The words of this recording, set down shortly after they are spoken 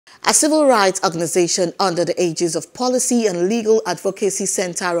A civil rights organization under the aegis of Policy and Legal Advocacy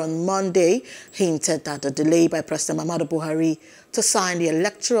Center on Monday hinted that the delay by President Muhammadu Buhari to sign the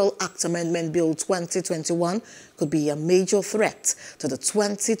Electoral Act Amendment Bill 2021 could be a major threat to the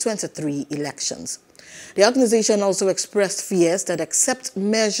 2023 elections. The organization also expressed fears that except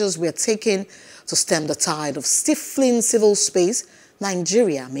measures were taken to stem the tide of stifling civil space,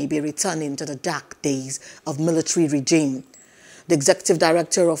 Nigeria may be returning to the dark days of military regime. The executive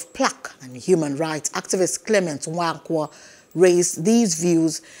director of PLAC and human rights activist Clement Nwankwo raised these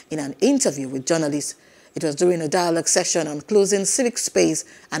views in an interview with journalists. It was during a dialogue session on closing civic space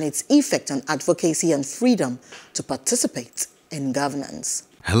and its effect on advocacy and freedom to participate in governance.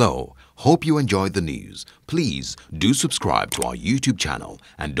 Hello, hope you enjoyed the news. Please do subscribe to our YouTube channel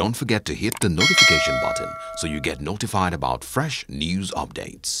and don't forget to hit the notification button so you get notified about fresh news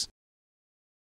updates.